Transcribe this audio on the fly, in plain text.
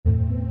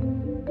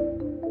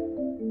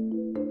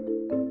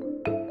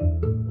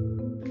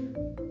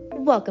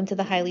Welcome to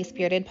the Highly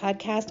Spirited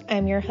Podcast.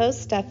 I'm your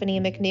host, Stephanie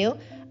McNew.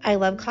 I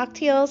love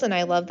cocktails and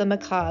I love the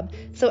macabre.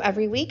 So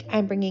every week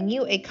I'm bringing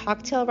you a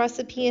cocktail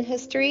recipe in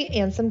history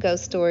and some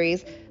ghost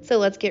stories. So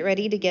let's get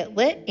ready to get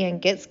lit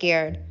and get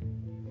scared.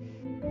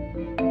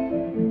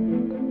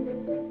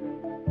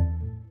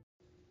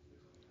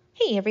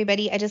 Hey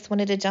everybody, I just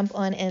wanted to jump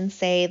on and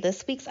say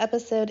this week's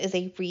episode is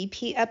a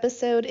repeat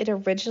episode. It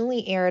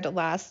originally aired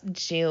last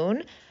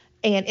June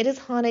and it is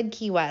Haunted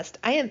Key West.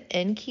 I am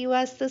in Key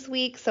West this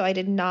week, so I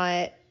did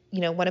not,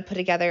 want to put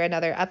together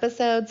another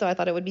episode, so I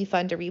thought it would be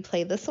fun to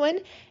replay this one,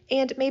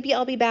 and maybe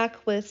I'll be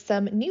back with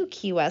some new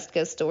Key West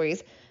ghost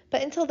stories.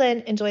 But until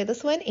then, enjoy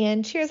this one,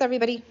 and cheers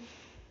everybody!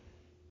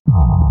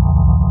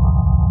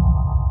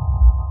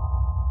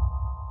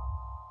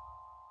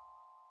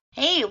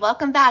 Hey,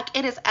 welcome back.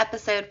 It is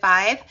episode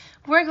 5.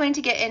 We're going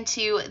to get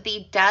into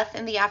the Death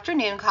in the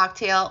Afternoon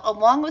cocktail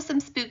along with some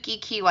spooky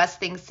Key West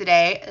things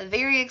today.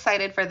 Very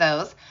excited for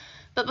those.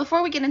 But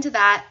before we get into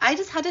that, I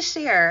just had to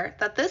share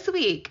that this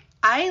week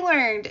I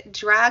learned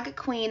drag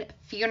queen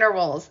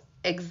funerals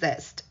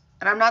exist.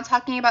 And I'm not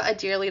talking about a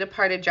dearly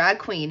departed drag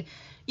queen.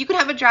 You could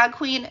have a drag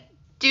queen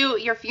do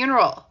your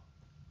funeral.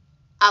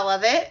 I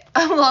love it.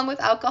 Along with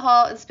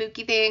alcohol and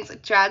spooky things,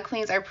 drag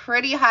queens are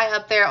pretty high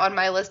up there on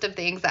my list of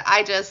things that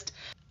I just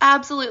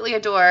absolutely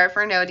adore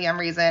for no damn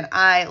reason.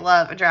 I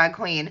love a drag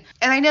queen.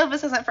 And I know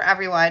this isn't for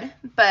everyone,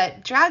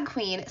 but drag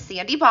queen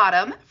Sandy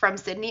Bottom from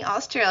Sydney,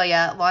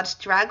 Australia launched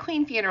drag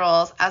queen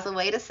funerals as a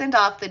way to send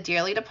off the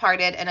dearly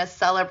departed in a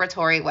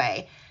celebratory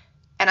way.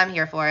 And I'm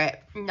here for it.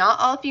 Not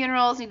all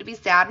funerals need to be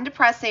sad and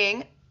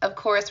depressing. Of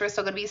course, we're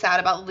still going to be sad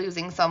about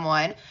losing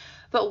someone.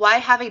 But why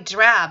have a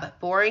drab,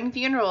 boring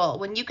funeral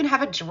when you can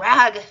have a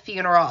drag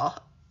funeral?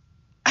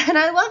 And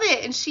I love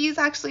it. And she's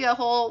actually a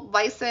whole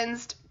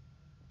licensed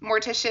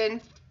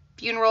mortician,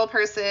 funeral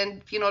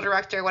person, funeral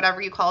director,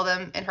 whatever you call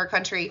them in her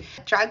country.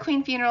 Drag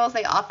queen funerals,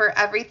 they offer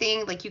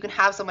everything. Like you can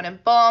have someone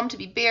embalmed to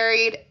be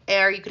buried,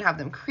 or you can have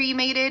them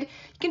cremated.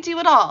 You can do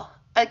it all.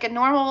 Like a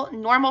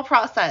normal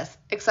process,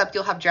 except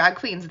you'll have drag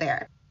queens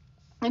there.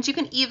 And you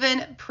can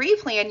even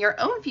pre-plan your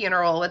own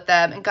funeral with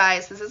them. And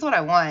guys, this is what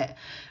I want.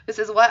 This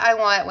is what I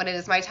want when it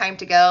is my time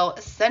to go.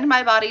 Send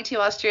my body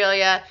to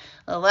Australia.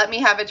 Let me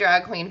have a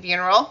drag queen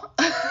funeral.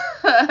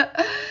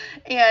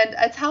 And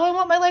it's how I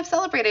want my life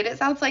celebrated. It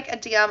sounds like a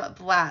damn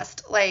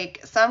blast.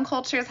 Like some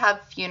cultures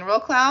have funeral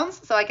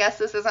clowns. So I guess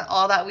this isn't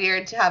all that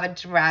weird to have a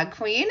drag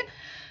queen.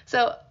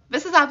 So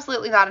this is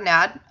absolutely not an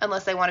ad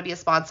unless they want to be a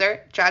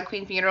sponsor. Drag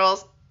queen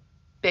funerals.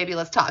 Baby,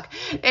 let's talk.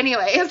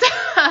 Anyways,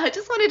 I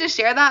just wanted to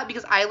share that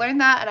because I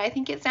learned that and I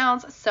think it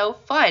sounds so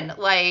fun.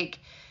 Like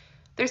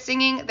they're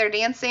singing, they're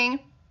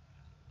dancing,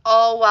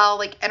 all while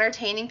like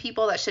entertaining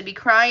people that should be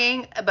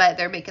crying, but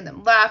they're making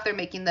them laugh. They're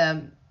making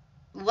them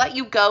let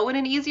you go in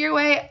an easier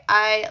way.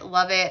 I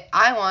love it.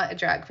 I want a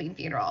drag queen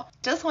funeral.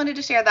 Just wanted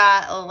to share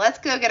that. Let's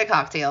go get a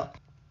cocktail.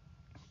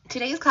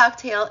 Today's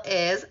cocktail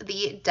is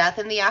the Death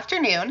in the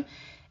Afternoon,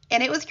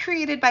 and it was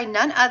created by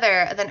none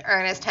other than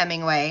Ernest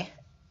Hemingway.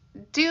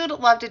 Dude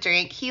loved to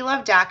drink. He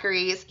loved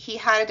daiquiris. He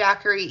had a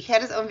daiquiri. He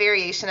had his own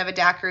variation of a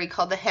daiquiri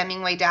called the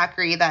Hemingway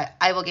daiquiri that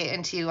I will get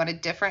into on a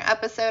different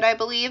episode, I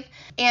believe.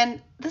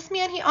 And this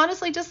man, he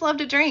honestly just loved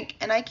to drink,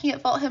 and I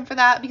can't fault him for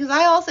that because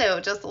I also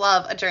just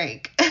love a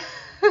drink.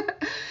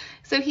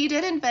 So he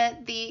did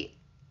invent the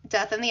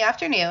Death in the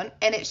Afternoon,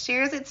 and it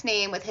shares its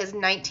name with his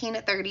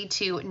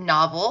 1932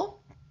 novel,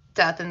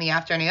 Death in the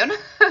Afternoon.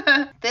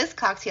 This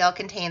cocktail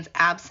contains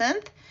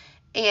absinthe,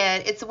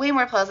 and it's way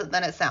more pleasant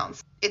than it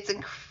sounds. It's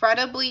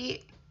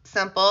incredibly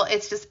simple.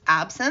 It's just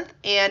absinthe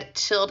and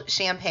chilled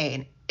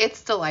champagne.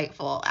 It's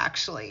delightful,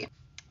 actually.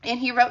 And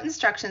he wrote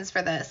instructions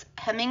for this.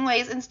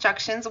 Hemingway's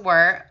instructions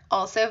were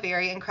also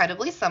very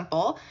incredibly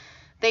simple.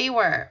 They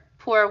were: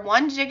 pour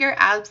 1 jigger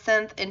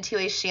absinthe into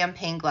a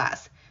champagne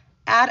glass.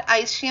 Add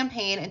iced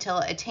champagne until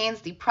it attains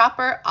the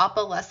proper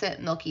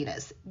opalescent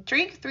milkiness.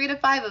 Drink 3 to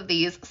 5 of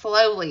these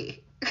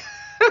slowly.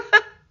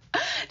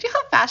 Do you know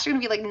how fast you're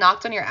going to be like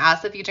knocked on your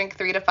ass if you drink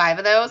 3 to 5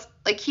 of those?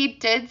 Like he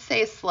did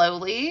say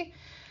slowly,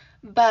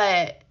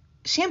 but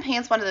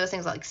champagne's one of those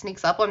things that like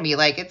sneaks up on me.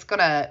 Like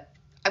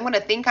I'm going to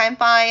think I'm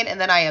fine,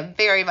 and then I am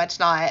very much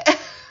not.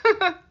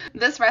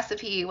 This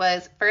recipe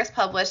was first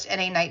published in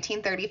a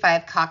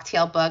 1935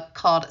 cocktail book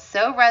called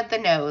So Red the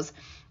Nose,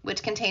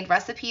 which contained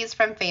recipes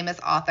from famous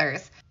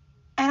authors.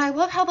 And I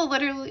love how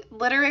the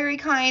literary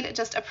kind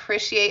just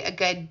appreciate a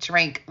good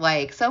drink.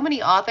 Like so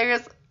many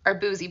authors are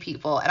boozy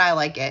people, and I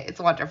like it. It's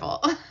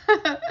wonderful.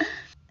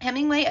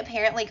 Hemingway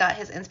apparently got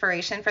his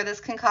inspiration for this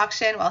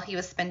concoction while he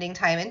was spending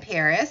time in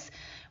Paris,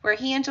 where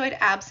he enjoyed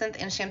absinthe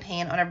and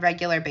champagne on a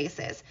regular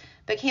basis,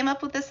 but came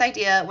up with this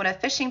idea when a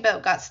fishing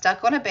boat got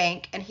stuck on a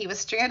bank and he was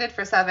stranded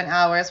for 7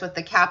 hours with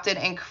the captain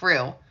and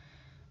crew.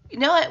 You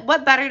know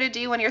what better to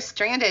do when you're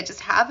stranded?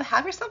 Just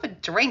have yourself a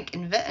drink,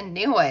 invent a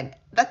new one.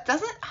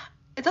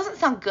 It doesn't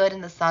sound good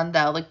in the sun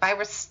though. Like if I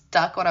were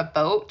stuck on a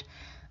boat,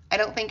 I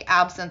don't think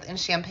absinthe and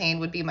champagne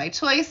would be my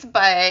choice,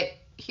 but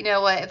you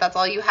know what? If that's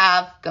all you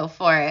have, go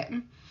for it.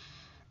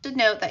 Should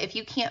note that if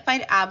you can't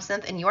find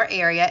absinthe in your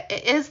area,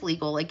 it is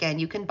legal. Again,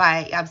 you can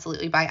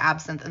absolutely buy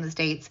absinthe in the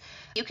States.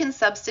 You can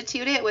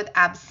substitute it with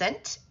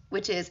absinthe,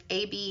 which is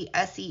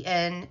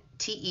ABSENTE,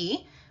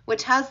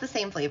 which has the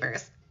same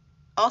flavors.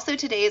 Also,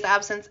 today's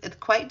absinthe is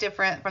quite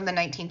different from the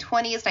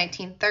 1920s,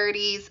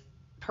 1930s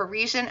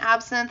Parisian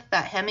absinthe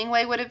that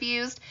Hemingway would have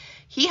used.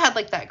 He had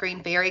like that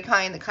green berry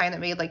kind, the kind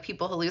that made like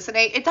people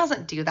hallucinate. It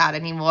doesn't do that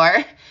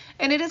anymore.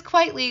 And it is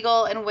quite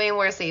legal and way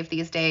more safe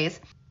these days.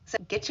 So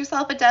get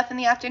yourself a Death in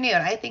the Afternoon.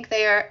 I think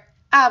they are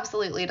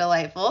absolutely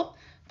delightful.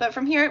 But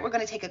from here, we're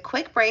going to take a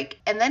quick break,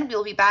 and then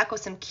we'll be back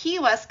with some Key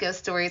West ghost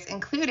stories,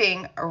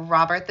 including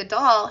Robert the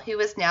Doll, who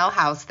is now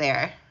housed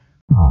there.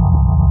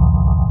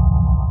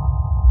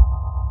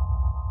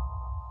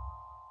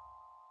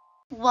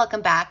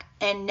 Welcome back,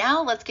 and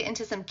now let's get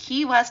into some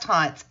Key West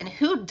haunts. And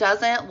who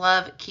doesn't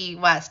love Key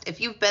West? If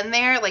you've been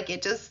there, like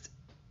it just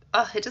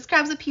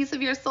grabs a piece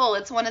of your soul.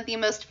 It's one of the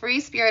most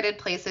free-spirited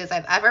places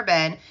I've ever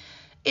been.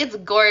 It's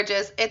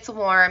gorgeous, it's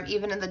warm,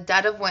 even in the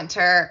dead of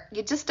winter.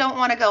 You just don't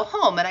want to go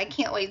home, and I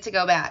can't wait to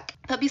go back.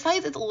 But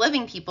besides its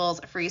living people's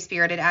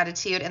free-spirited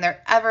attitude and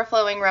their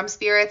ever-flowing rum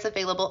spirits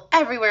available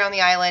everywhere on the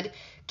island,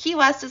 Key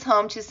West is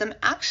home to some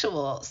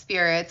actual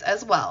spirits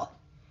as well.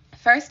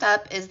 First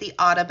up is the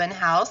Audubon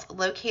House,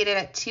 located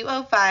at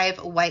 205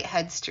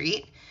 Whitehead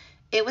Street.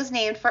 It was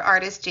named for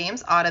artist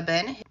James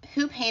Audubon,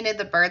 who painted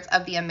the birds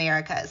of the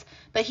Americas,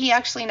 but he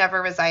actually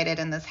never resided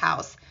in this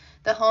house.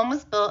 The home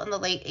was built in the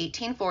late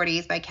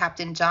 1840s by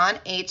Captain John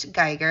H.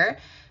 Geiger,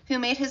 who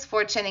made his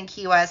fortune in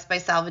Key West by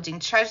salvaging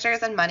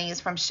treasures and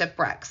monies from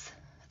shipwrecks.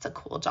 That's a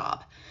cool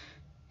job.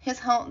 This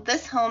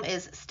home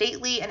is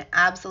stately and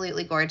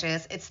absolutely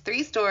gorgeous. It's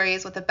 3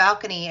 stories with a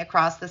balcony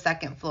across the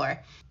second floor.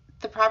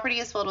 The property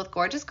is filled with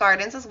gorgeous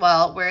gardens as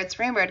well, where it's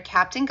rumored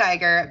Captain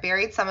Geiger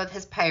buried some of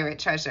his pirate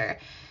treasure.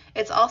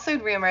 It's also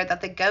rumored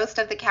that the ghost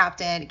of the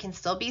captain can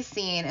still be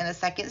seen in a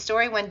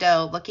second-story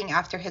window looking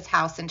after his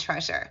house and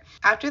treasure.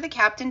 After the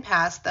captain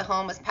passed, the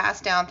home was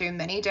passed down through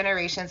many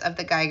generations of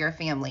the Geiger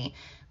family.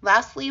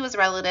 Lastly was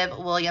relative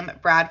William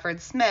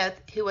Bradford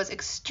Smith, who was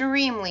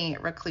extremely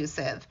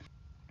reclusive.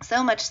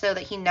 So much so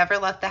that he never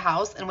left the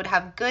house and would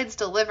have goods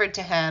delivered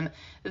to him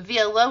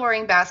via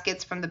lowering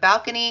baskets from the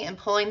balcony and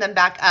pulling them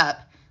back up.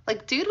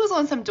 Like, dude was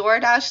on some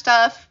DoorDash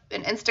stuff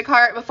and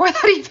Instacart before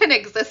that even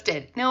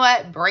existed. You know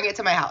what? Bring it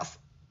to my house.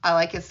 I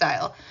like his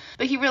style.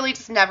 But he really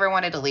just never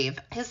wanted to leave.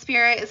 His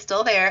spirit is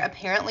still there,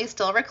 apparently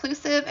still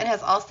reclusive, and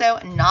has also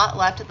not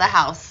left the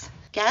house.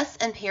 Guests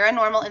and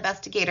paranormal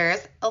investigators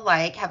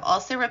alike have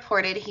also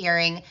reported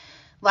hearing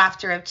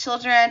laughter of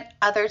children,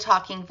 other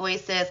talking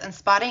voices, and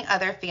spotting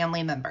other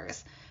family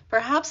members.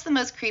 Perhaps the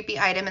most creepy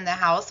item in the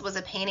house was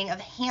a painting of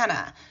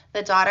Hannah,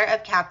 the daughter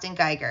of Captain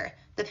Geiger.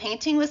 The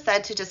painting was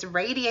said to just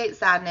radiate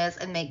sadness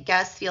and make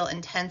guests feel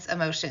intense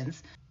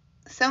emotions.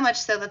 So much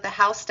so that the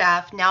house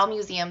staff, now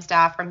museum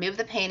staff, removed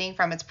the painting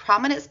from its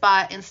prominent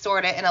spot and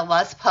stored it in a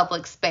less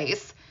public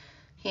space.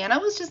 Hannah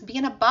was just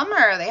being a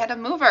bummer. They had to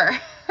move her.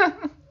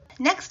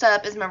 Next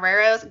up is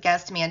Marrero's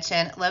Guest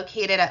Mansion,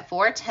 located at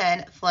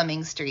 410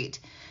 Fleming Street.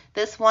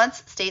 This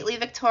once stately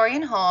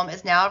Victorian home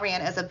is now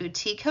ran as a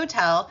boutique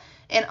hotel,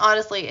 and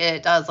honestly,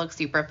 it does look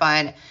super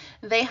fun.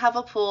 They have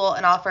a pool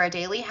and offer a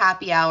daily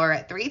happy hour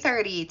at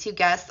 3:30 to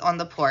guests on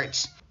the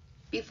porch.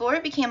 Before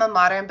it became a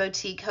modern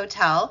boutique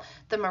hotel,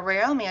 the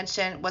Marrero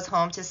Mansion was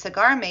home to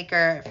cigar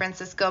maker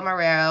Francisco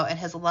Marrero and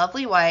his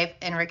lovely wife,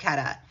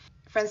 Enriqueta.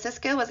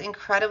 Francisco was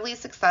incredibly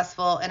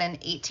successful and in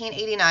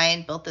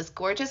 1889 built this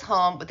gorgeous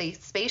home with a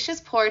spacious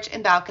porch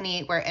and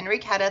balcony where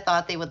Enriqueta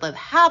thought they would live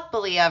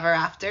happily ever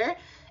after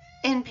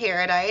in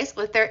paradise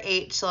with their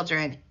 8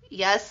 children.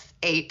 Yes,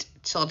 8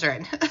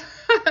 children.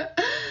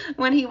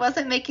 When he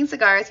wasn't making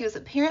cigars, he was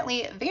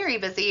apparently very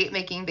busy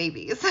making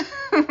babies.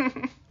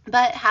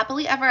 But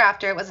happily ever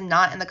after was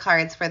not in the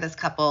cards for this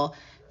couple.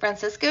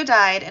 Francisco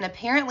died and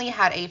apparently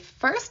had a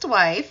first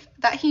wife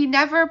that he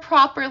never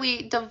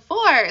properly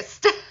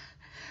divorced.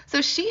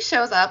 So she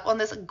shows up on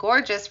this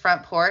gorgeous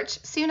front porch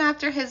soon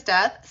after his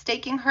death,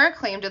 staking her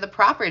claim to the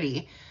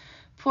property.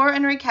 Poor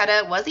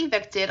Enriqueta was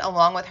evicted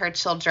along with her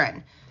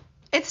children.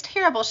 It's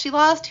terrible. She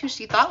lost who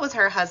she thought was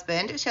her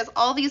husband. She has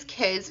all these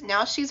kids.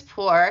 Now she's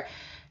poor.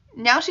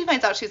 Now she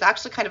finds out she's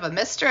actually kind of a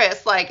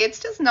mistress. Like, it's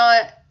just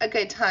not a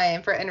good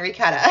time for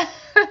Enriqueta.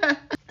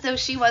 So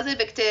she was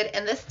evicted,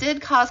 and this did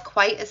cause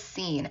quite a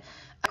scene.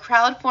 A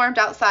crowd formed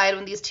outside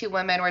when these 2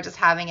 women were just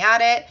having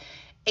at it,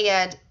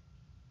 and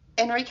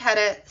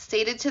Enriqueta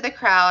stated to the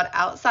crowd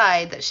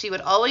outside that she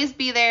would always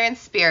be there in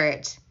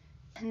spirit.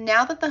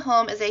 Now that the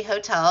home is a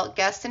hotel,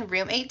 guests in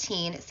room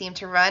 18 seem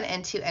to run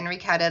into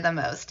Enriqueta the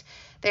most.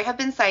 There have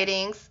been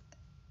sightings,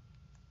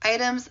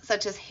 items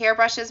such as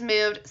hairbrushes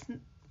moved.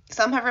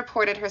 Some have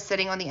reported her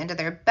sitting on the end of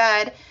their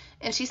bed,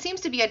 and she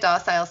seems to be a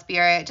docile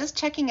spirit, just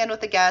checking in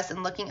with the guests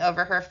and looking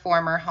over her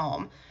former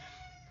home.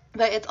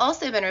 But it's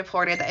also been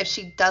reported that if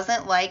she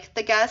doesn't like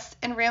the guests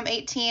in room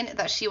 18,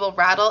 that she will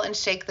rattle and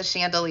shake the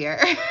chandelier.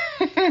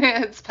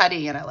 It's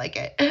petty and I like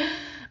it.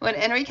 When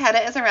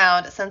Enriqueta is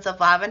around, scents of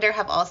lavender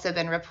have also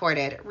been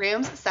reported.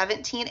 Rooms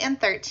 17 and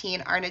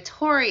 13 are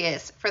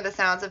notorious for the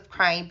sounds of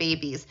crying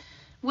babies,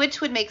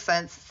 which would make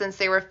sense since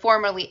there were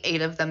formerly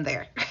 8 of them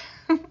there.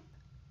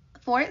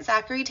 Fort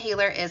Zachary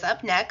Taylor is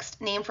up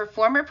next, named for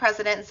former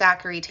President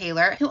Zachary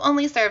Taylor, who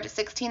only served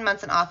 16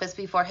 months in office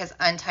before his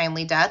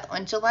untimely death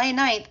on July 9,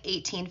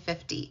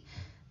 1850.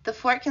 The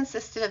fort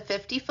consisted of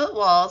 50-foot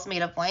walls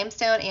made of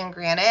limestone and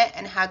granite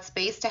and had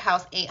space to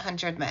house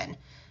 800 men.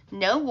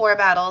 No war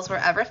battles were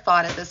ever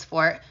fought at this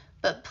fort,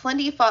 but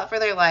plenty fought for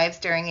their lives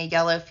during a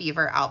yellow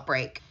fever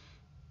outbreak.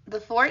 The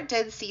fort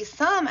did see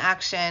some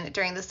action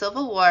during the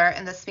Civil War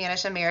and the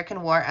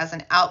Spanish-American War as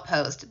an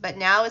outpost, but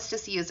now it's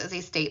just used as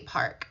a state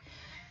park.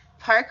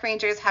 Park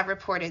rangers have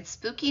reported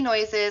spooky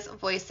noises,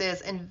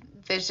 voices, and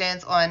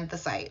visions on the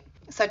site,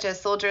 such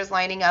as soldiers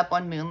lining up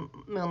on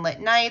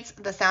moonlit nights,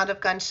 the sound of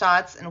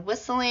gunshots and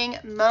whistling,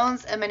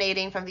 moans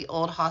emanating from the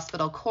old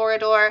hospital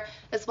corridor,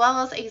 as well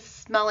as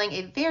smelling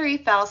a very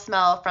foul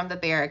smell from the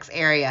barracks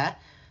area.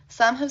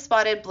 Some have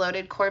spotted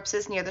bloated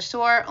corpses near the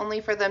shore,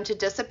 only for them to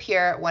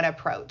disappear when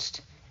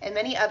approached. And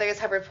many others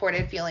have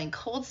reported feeling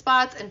cold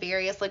spots in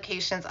various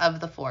locations of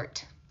the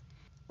fort.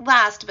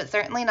 Last, but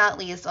certainly not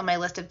least on my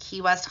list of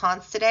Key West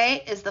haunts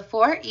today, is the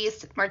Fort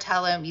East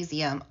Martello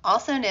Museum,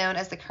 also known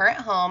as the current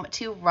home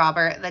to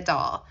Robert the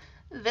Doll.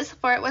 This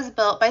fort was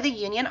built by the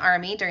Union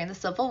Army during the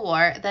Civil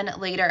War, then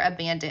later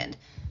abandoned.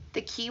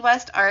 The Key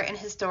West Art and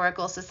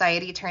Historical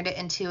Society turned it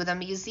into the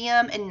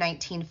museum in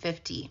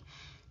 1950.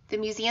 The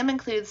museum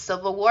includes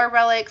Civil War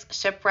relics,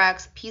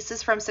 shipwrecks,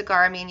 pieces from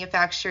cigar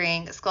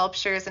manufacturing,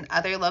 sculptures, and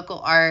other local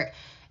art.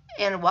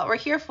 And what we're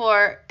here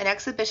for, an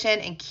exhibition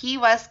in Key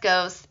West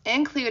ghosts,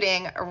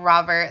 including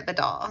Robert the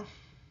Doll.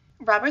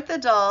 Robert the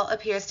Doll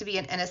appears to be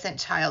an innocent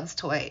child's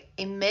toy,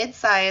 a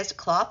mid-sized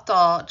cloth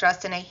doll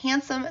dressed in a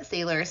handsome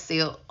sailor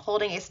suit,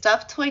 holding a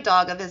stuffed toy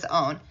dog of his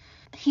own.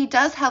 He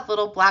does have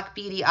little black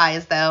beady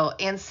eyes, though,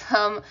 and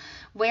some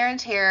wear and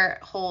tear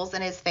holes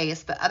in his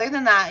face, but other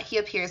than that, he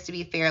appears to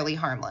be fairly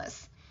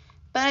harmless.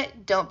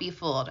 But don't be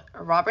fooled.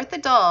 Robert the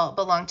Doll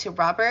belonged to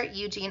Robert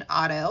Eugene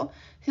Otto,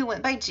 who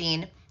went by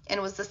Gene,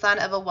 and was the son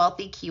of a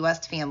wealthy Key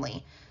West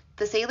family.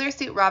 The sailor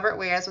suit Robert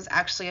wears was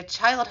actually a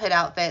childhood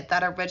outfit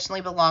that originally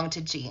belonged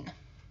to Gene.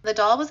 The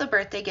doll was a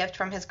birthday gift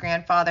from his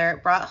grandfather,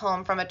 brought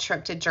home from a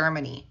trip to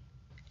Germany.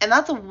 And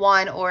that's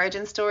one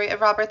origin story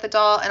of Robert the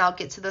Doll, and I'll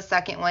get to the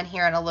second one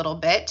here in a little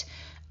bit,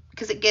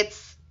 because it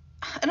gets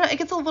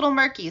a little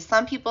murky.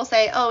 Some people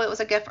say, oh, it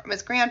was a gift from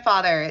his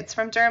grandfather, it's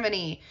from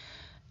Germany.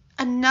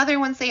 Another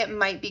one say it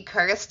might be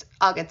cursed.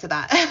 I'll get to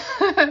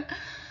that.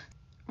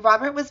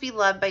 Robert was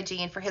beloved by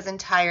Gene for his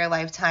entire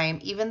lifetime,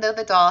 even though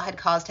the doll had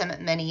caused him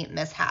many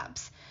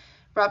mishaps.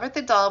 Robert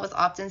the Doll was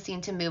often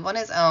seen to move on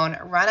his own,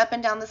 run up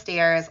and down the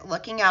stairs,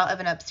 looking out of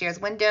an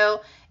upstairs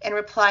window, and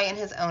reply in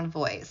his own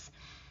voice.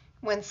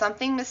 When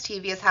something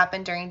mischievous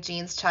happened during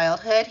Gene's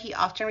childhood, he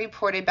often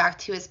reported back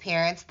to his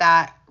parents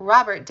that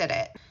Robert did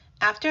it.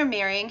 After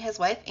marrying his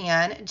wife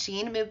Anne,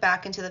 Gene moved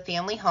back into the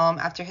family home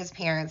after his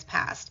parents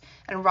passed,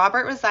 and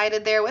Robert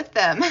resided there with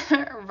them.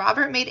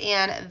 Robert made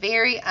Anne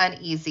very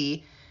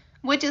uneasy,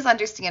 which is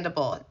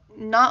understandable.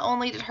 Not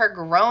only did her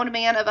grown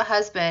man of a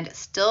husband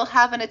still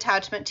have an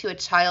attachment to a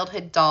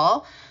childhood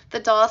doll, the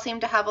doll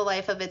seemed to have a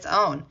life of its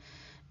own.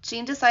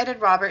 Gene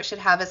decided Robert should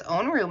have his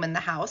own room in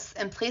the house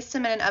and placed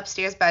him in an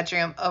upstairs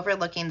bedroom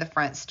overlooking the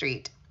front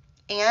street.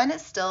 Anne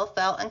still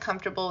felt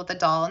uncomfortable with the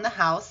doll in the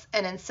house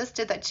and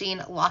insisted that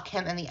Gene lock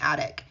him in the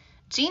attic.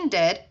 Gene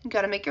did, you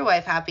gotta make your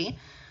wife happy,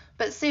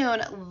 but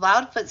soon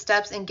loud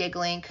footsteps and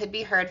giggling could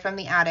be heard from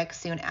the attic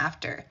soon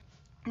after.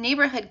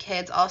 Neighborhood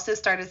kids also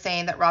started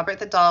saying that Robert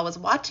the Doll was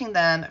watching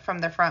them from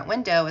the front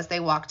window as they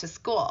walked to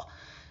school.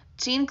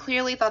 Gene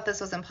clearly thought this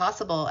was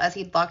impossible as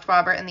he'd locked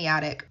Robert in the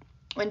attic.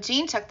 When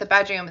Gene checked the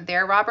bedroom,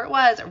 there Robert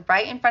was,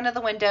 right in front of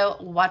the window,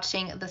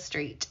 watching the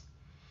street.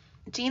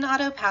 Gene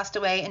Otto passed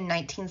away in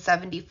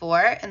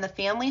 1974, and the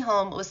family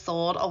home was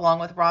sold along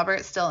with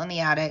Robert still in the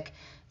attic.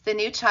 The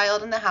new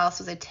child in the house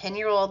was a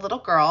 10-year-old little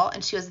girl,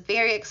 and she was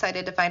very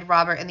excited to find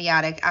Robert in the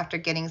attic after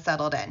getting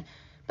settled in.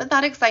 But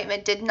that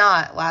excitement did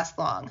not last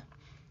long.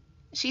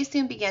 She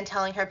soon began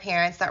telling her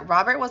parents that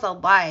Robert was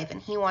alive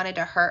and he wanted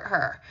to hurt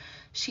her.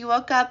 She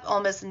woke up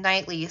almost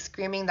nightly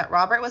screaming that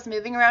Robert was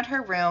moving around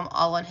her room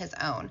all on his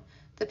own.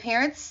 The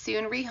parents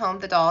soon rehomed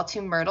the doll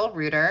to Myrtle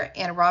Reuter,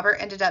 and Robert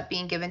ended up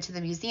being given to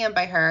the museum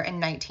by her in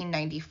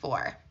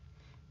 1994.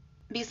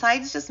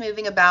 Besides just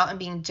moving about and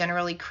being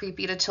generally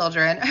creepy to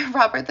children,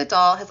 Robert the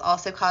Doll has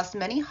also caused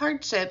many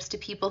hardships to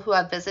people who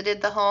have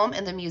visited the home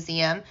and the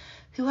museum,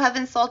 who have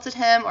insulted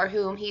him or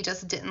whom he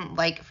just didn't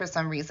like for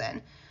some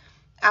reason.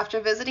 After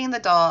visiting the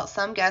doll,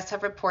 some guests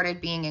have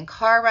reported being in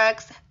car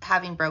wrecks,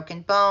 having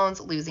broken bones,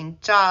 losing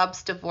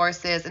jobs,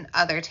 divorces, and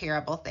other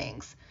terrible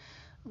things.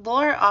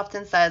 Lore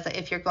often says that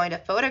if you're going to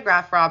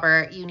photograph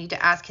Robert, you need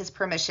to ask his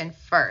permission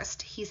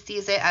first. He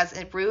sees it as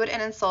rude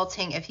and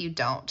insulting if you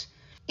don't.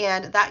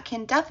 And that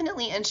can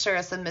definitely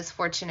ensure some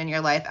misfortune in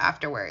your life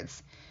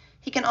afterwards.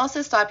 He can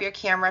also stop your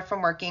camera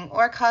from working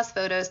or cause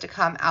photos to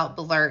come out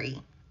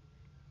blurry.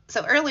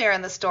 So earlier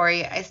in the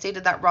story, I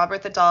stated that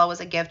Robert the doll was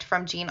a gift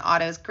from Jean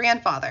Otto's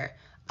grandfather.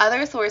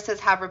 Other sources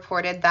have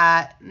reported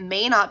that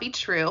may not be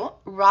true.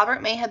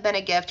 Robert may have been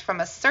a gift from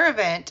a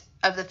servant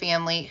of the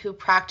family who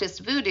practiced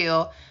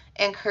voodoo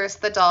and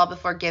cursed the doll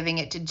before giving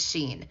it to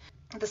Jean.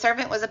 The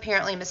servant was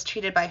apparently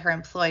mistreated by her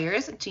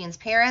employers, Jean's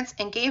parents,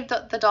 and gave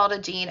the doll to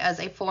Jean as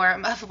a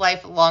form of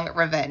lifelong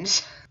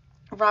revenge.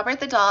 Robert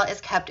the doll is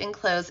kept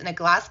enclosed in a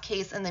glass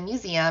case in the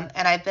museum,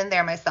 and I've been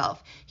there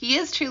myself. He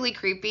is truly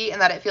creepy in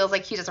that it feels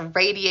like he just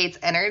radiates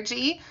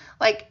energy.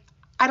 Like,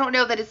 I don't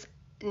know that it's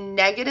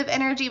negative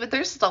energy, but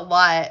there's just a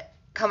lot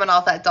coming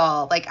off that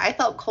doll. Like, I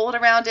felt cold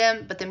around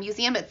him, but the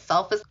museum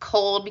itself is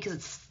cold because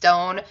it's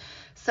stone.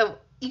 So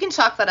you can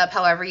chalk that up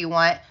however you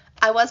want.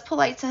 I was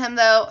polite to him,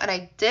 though, and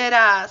I did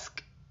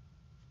ask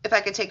if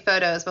I could take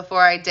photos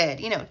before I did,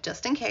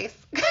 just in case.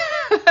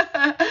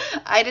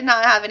 I did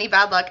not have any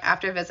bad luck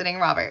after visiting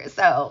Robert,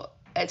 so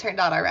it turned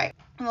out all right.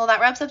 Well,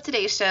 that wraps up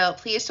today's show.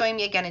 Please join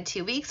me again in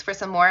 2 weeks for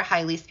some more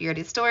highly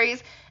spirited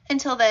stories.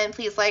 Until then,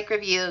 please like,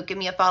 review, give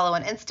me a follow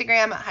on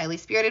Instagram at Highly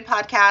Spirited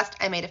Podcast.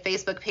 I made a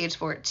Facebook page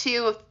for it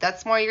too. If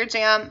that's more your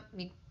jam,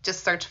 you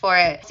just search for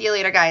it. See you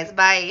later, guys.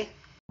 Bye.